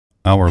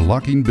Our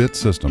locking bit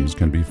systems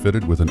can be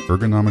fitted with an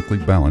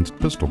ergonomically balanced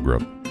pistol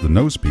grip. The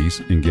nose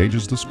piece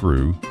engages the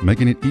screw,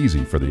 making it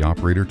easy for the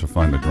operator to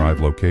find the drive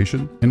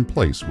location and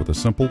place with a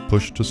simple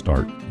push to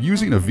start.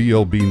 Using a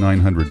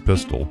VLB-900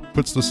 pistol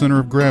puts the center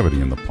of gravity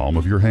in the palm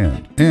of your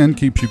hand and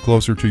keeps you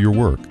closer to your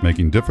work,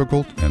 making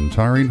difficult and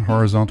tiring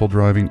horizontal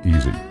driving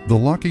easy. The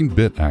locking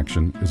bit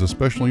action is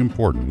especially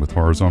important with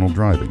horizontal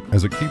driving,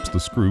 as it keeps the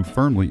screw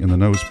firmly in the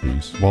nose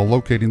piece while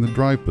locating the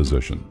drive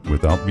position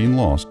without being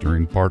lost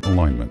during part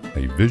alignment,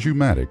 a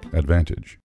Visumatic advantage.